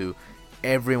 Kudos to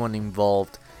everyone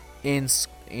involved in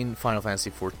Final Fantasy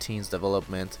XIV's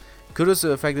development. Kudos to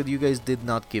the fact that you guys did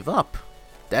not give up.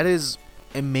 That is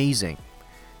amazing.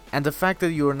 And the fact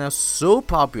that you are now so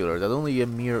popular that only a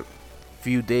mere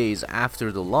few days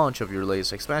after the launch of your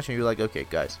latest expansion, you're like, okay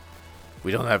guys,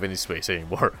 we don't have any space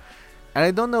anymore. And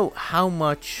I don't know how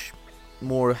much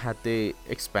more had they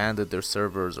expanded their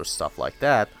servers or stuff like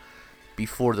that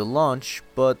before the launch,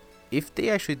 but if they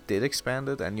actually did expand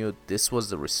it and this was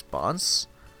the response,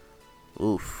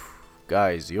 oof,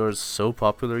 guys, you're so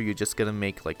popular, you're just gonna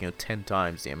make 10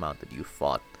 times the amount that you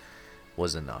thought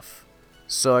was enough.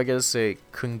 So I gotta say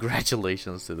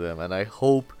congratulations to them, and I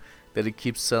hope that it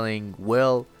keeps selling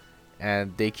well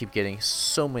and they keep getting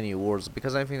so many awards,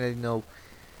 because I think that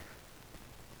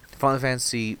Final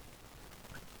Fantasy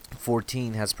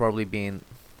XIV has probably been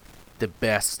the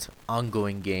best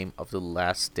ongoing game of the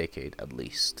last decade at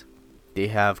least. They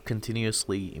have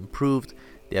continuously improved,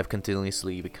 they have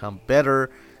continuously become better,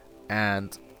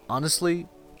 and honestly,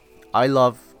 I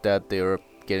love that they are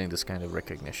getting this kind of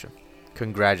recognition.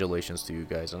 Congratulations to you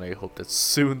guys, and I hope that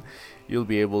soon you'll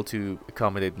be able to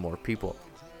accommodate more people.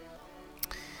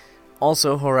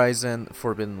 Also, Horizon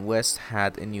Forbidden West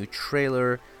had a new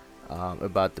trailer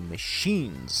about the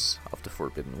machines of the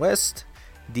Forbidden West.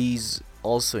 These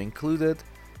also included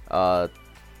the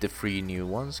 3 new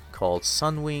ones called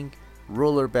Sunwing,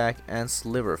 Rollerback, and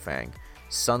Sliverfang.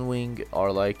 Sunwing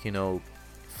are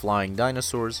flying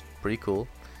dinosaurs, pretty cool.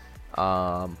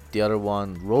 The other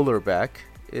one, Rollerback,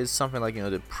 is something like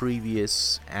the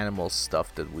previous animal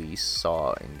stuff that we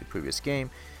saw in the previous game,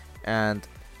 and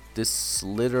this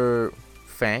Slither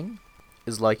Fang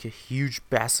is like a huge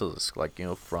basilisk,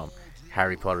 from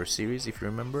Harry Potter series, if you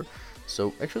remember.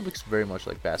 So actually looks very much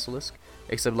like basilisk,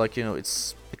 except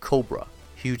it's a cobra,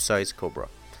 huge size Cobra.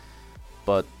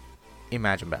 But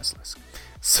imagine Basilisk.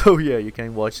 So yeah, you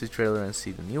can watch the trailer and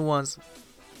see the new ones.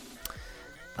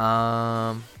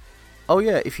 Oh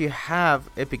yeah, if you have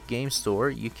Epic Game Store,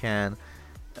 you can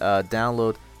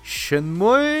download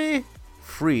Shenmue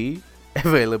free,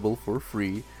 available for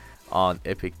free on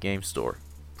Epic Game Store.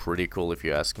 Pretty cool if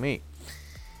you ask me.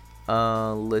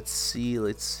 Let's see.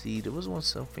 There was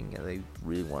something that I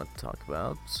really want to talk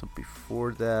about. So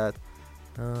before that,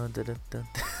 so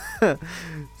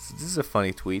this is a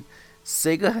funny tweet.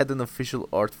 Sega had an official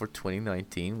art for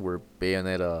 2019 where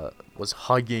Bayonetta was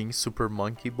hugging Super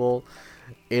Monkey Ball,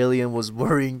 Alien was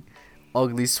wearing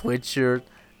ugly sweatshirt,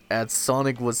 and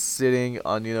Sonic was sitting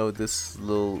on this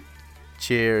little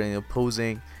chair and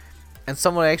posing. And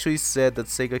someone actually said that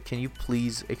Sega, can you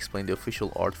please explain the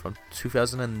official art from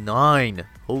 2009?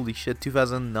 Holy shit,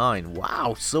 2009!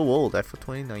 Wow, so old. I thought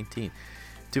 2019,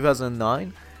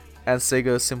 2009, and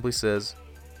Sega simply says,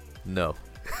 no.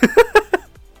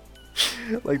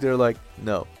 Like they're like,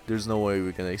 no, there's no way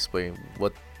we can explain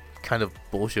what kind of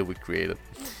bullshit we created.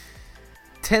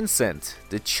 Tencent,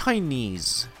 the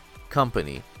Chinese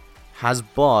company, has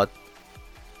bought,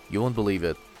 you won't believe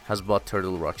it, has bought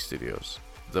Turtle Rock Studios,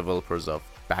 developers of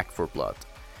Back 4 Blood.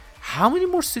 How many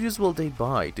more studios will they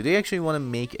buy? Do they actually want to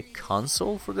make a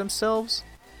console for themselves?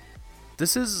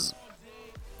 This is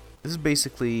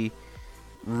basically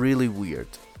really weird.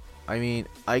 I mean,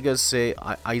 I gotta say,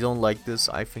 I don't like this.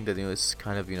 I think that it's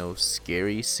kind of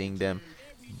scary seeing them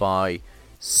buy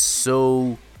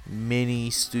so many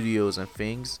studios and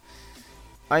things.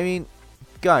 I mean,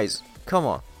 guys, come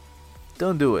on,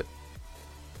 don't do it.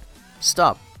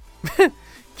 Stop.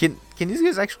 Can these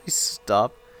guys actually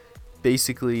stop?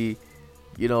 Basically,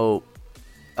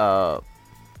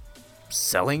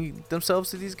 selling themselves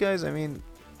to these guys. I mean,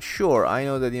 sure, I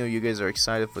know that you guys are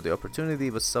excited for the opportunity,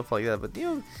 but stuff like that. But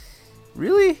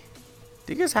really,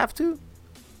 do you guys have to?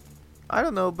 I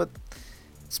don't know, but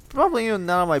it's probably none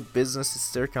of my business.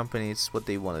 It's their company. It's what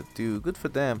they want to do. Good for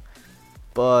them.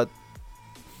 But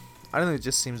I don't know. It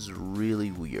just seems really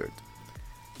weird.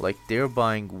 Like they're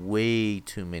buying way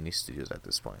too many studios at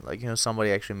this point. Like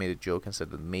somebody actually made a joke and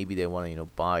said that maybe they want to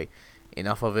buy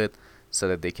enough of it so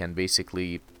that they can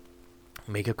basically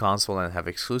make a console and have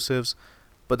exclusives.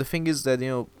 But the thing is that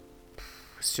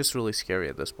it's just really scary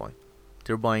at this point.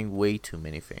 They're buying way too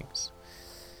many things.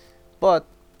 But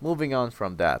moving on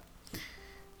from that,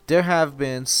 there have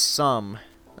been some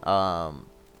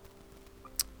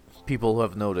people who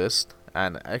have noticed,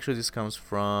 and actually this comes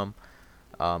from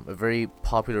a very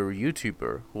popular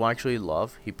YouTuber who I actually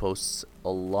love. He posts a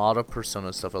lot of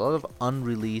Persona stuff, a lot of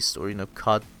unreleased or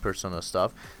cut Persona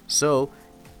stuff. So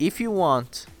if you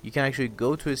want, you can actually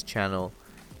go to his channel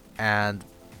and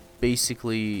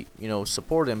basically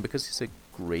support him because he's a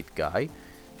great guy.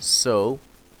 So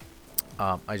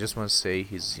I just want to say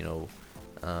he's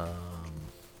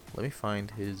let me find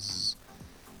his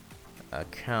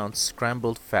account.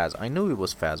 Scrambled Faz. I knew it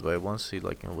was Faz, but I want to see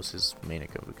what's his main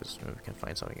account because maybe we can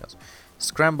find something else.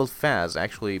 Scrambled Faz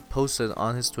actually posted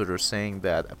on his Twitter saying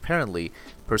that apparently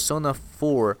Persona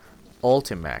 4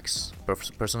 Ultimax,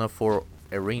 Persona 4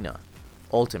 Arena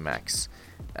Ultimax,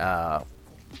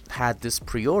 had this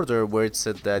pre-order where it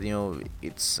said that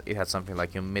it had something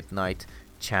like a Midnight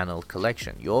Channel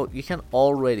collection. You can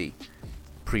already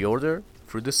pre-order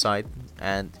through the site,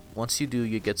 and once you do,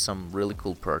 you get some really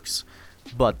cool perks.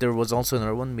 But there was also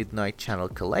another one, Midnight Channel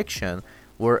collection,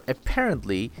 where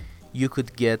apparently you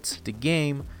could get the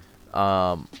game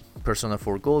Persona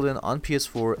 4 Golden on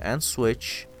PS4 and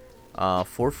Switch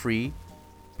for free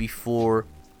before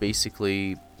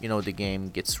basically the game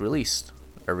gets released.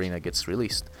 Arena gets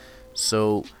released.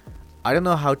 So I don't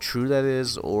know how true that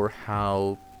is or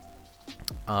how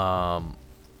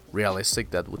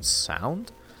realistic that would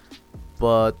sound,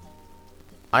 but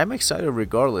I'm excited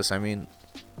regardless. I mean,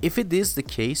 if it is the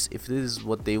case, if this is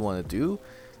what they want to do,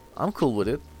 I'm cool with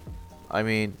it. I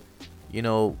mean,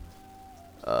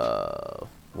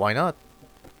 why not?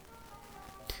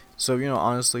 So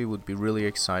honestly, it would be really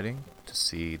exciting to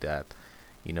see that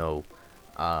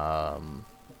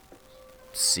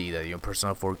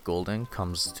Persona 4 Golden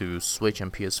comes to Switch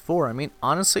and PS4. I mean,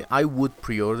 honestly, I would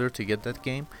pre-order to get that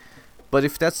game, but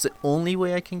if that's the only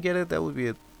way I can get it, that would be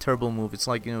a terrible move. It's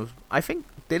like I think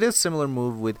they did a similar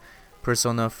move with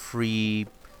Persona 3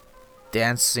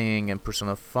 Dancing and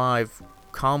Persona 5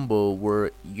 combo,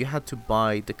 where you had to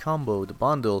buy the combo, the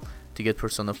bundle, to get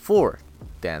Persona 4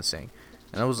 Dancing,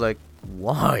 and I was like,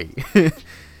 why?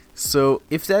 So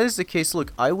if that is the case,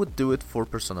 look, I would do it for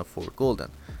Persona 4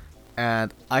 Golden.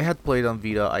 And I had played on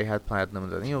Vita, I had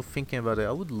platinumed it, thinking about it,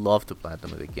 I would love to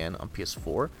platinum it again on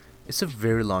PS4. It's a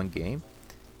very long game,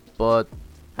 But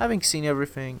having seen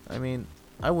everything, I mean,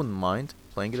 I wouldn't mind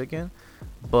playing it again.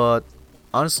 But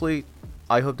honestly,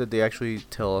 I hope that they actually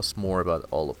tell us more about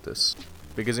all of this.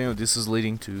 Because, this is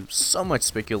leading to so much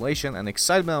speculation and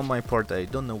excitement on my part that I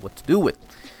don't know what to do with.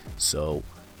 So,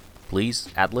 please,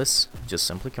 Atlas, just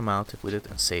simply come out with it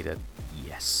and say that,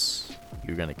 yes,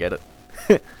 you're gonna get it.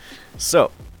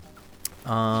 So,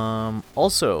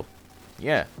 also,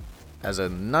 yeah, as a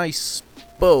nice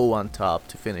bow on top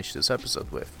to finish this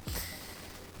episode with,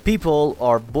 people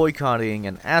are boycotting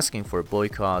and asking for a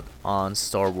boycott on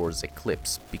Star Wars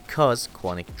Eclipse because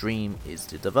Quantic Dream is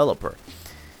the developer.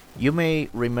 You may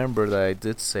remember that I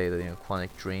did say that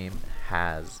Quantic Dream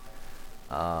has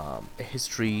a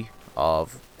history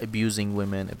of abusing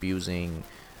women, abusing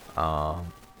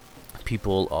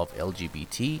people of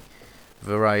LGBT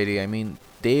variety. I mean,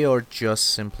 they are just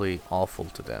simply awful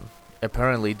to them.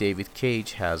 Apparently, David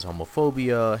Cage has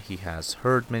homophobia, he has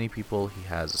hurt many people, he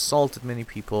has assaulted many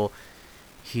people,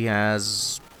 he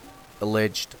has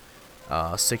alleged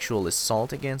sexual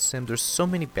assault against him. There's so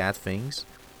many bad things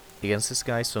against this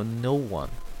guy, so no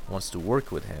one wants to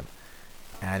work with him.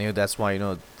 And that's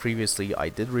why previously I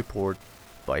did report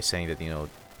by saying that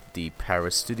the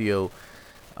Paris studio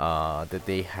that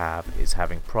they have is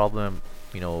having problem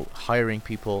hiring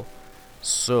people.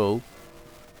 So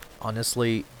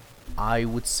honestly, I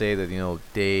would say that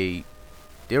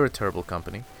they're a terrible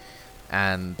company,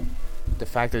 and the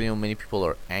fact that many people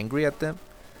are angry at them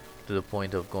to the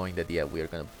point of going that we are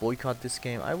gonna boycott this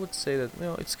game, I would say that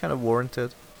it's kind of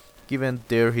warranted given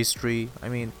their history. I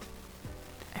mean,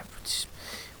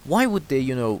 why would they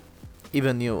even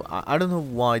I don't know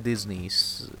why Disney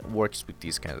works with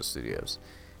these kind of studios.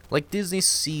 Like, Disney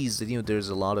sees that there's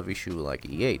a lot of issue, like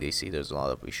EA, they see there's a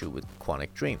lot of issue with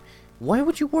Quantic Dream. Why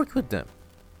would you work with them?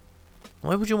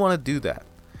 Why would you want to do that?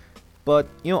 But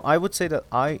I would say that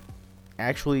I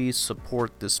actually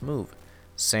support this move,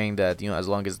 saying that as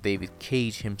long as David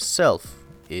Cage himself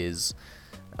is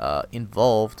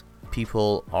involved,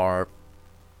 people are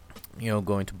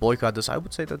going to boycott this. I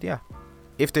would say that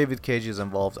if David Cage is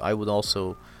involved, I would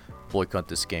also boycott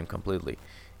this game completely.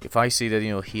 If I see that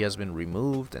he has been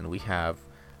removed and we have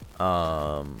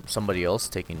somebody else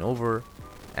taking over,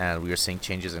 and we are seeing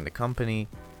changes in the company,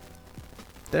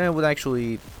 then I would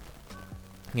actually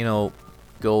go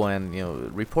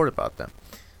and report about them.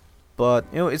 But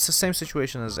it's the same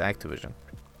situation as Activision.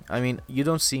 I mean, you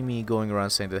don't see me going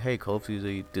around saying that, hey, Call of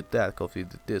Duty did that, Call of Duty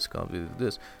did this, Call of Duty did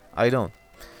this. I don't.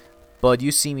 But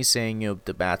you see me saying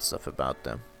the bad stuff about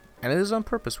them, and it is on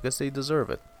purpose because they deserve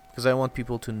it. Because I want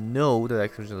people to know that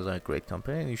Activision is a great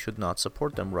company and you should not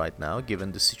support them right now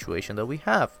given the situation that we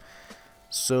have.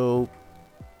 So,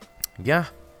 yeah,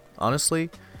 honestly,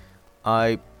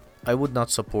 I would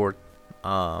not support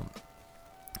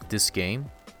this game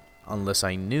unless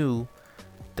I knew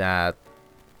that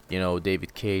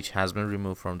David Cage has been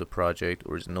removed from the project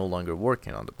or is no longer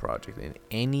working on the project in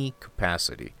any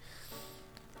capacity.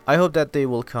 I hope that they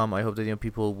will come. I hope that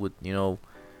people would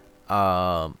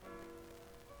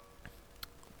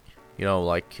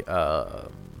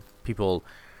people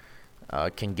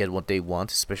can get what they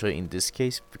want, especially in this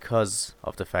case because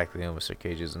of the fact that Mr.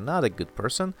 Cage is not a good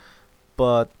person.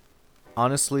 But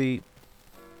honestly,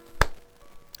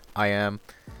 I am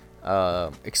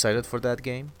excited for that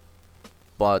game.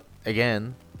 But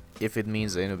again, if it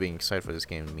means that being excited for this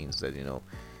game means that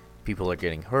people are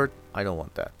getting hurt, I don't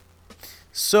want that.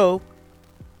 So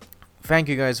thank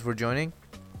you guys for joining.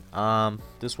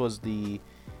 This was the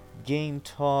Game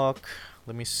Talk.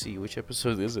 Let me see, which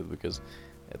episode is it? Because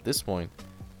at this point,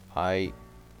 I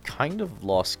kind of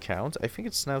lost count. I think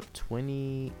it's now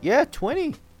 20. Yeah,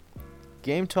 20.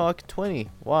 Game Talk 20.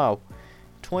 Wow.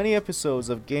 20 episodes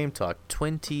of Game Talk.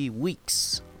 20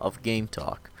 weeks of Game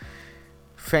Talk.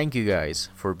 Thank you guys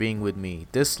for being with me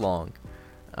this long.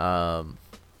 I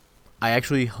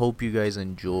actually hope you guys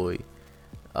enjoy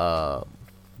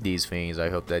these things. I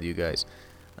hope that you guys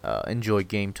enjoy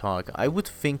Game Talk. I would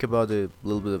think about a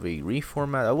little bit of a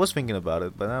reformat. I was thinking about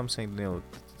it, but I'm saying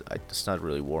it's not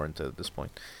really warranted at this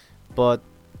point. But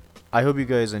I hope you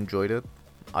guys enjoyed it.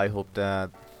 I hope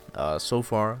that so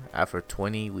far, after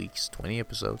 20 weeks, 20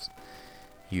 episodes,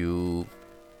 you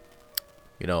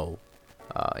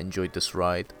enjoyed this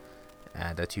ride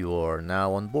and that you are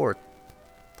now on board,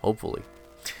 hopefully.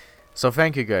 So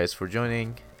thank you guys for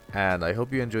joining, and I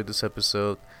hope you enjoyed this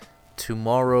episode.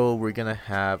 Tomorrow we're gonna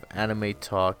have Anime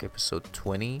Talk episode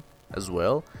 20 as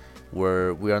well,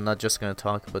 where we are not just gonna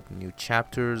talk about the new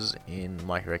chapters in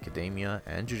My Hero Academia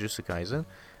and Jujutsu Kaisen,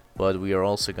 but we are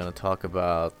also gonna talk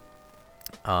about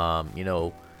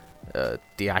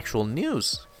the actual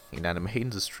news in anime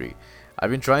industry. I've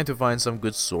been trying to find some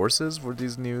good sources for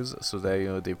these news so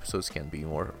that the episodes can be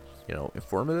more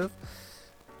informative.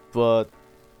 But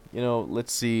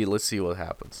let's see what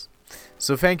happens.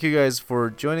 So thank you guys for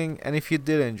joining, and if you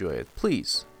did enjoy it,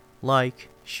 please like,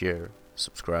 share,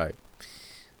 subscribe.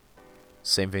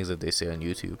 Same things that they say on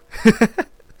YouTube.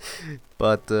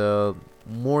 But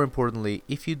more importantly,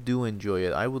 if you do enjoy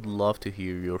it, I would love to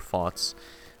hear your thoughts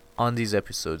on these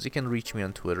episodes. You can reach me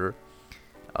on Twitter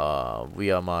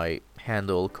via my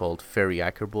handle called Fairy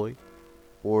Ackerboy,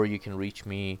 or you can reach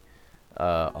me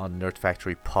on Nerd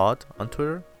Factory Pod on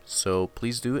Twitter. So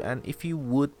please do, and if you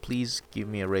would, please give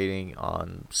me a rating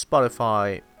on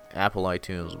Spotify, Apple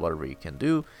iTunes, whatever you can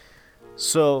do.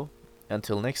 So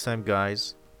until next time,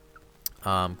 guys,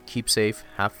 keep safe,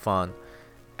 have fun,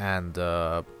 and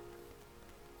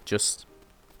just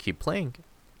keep playing.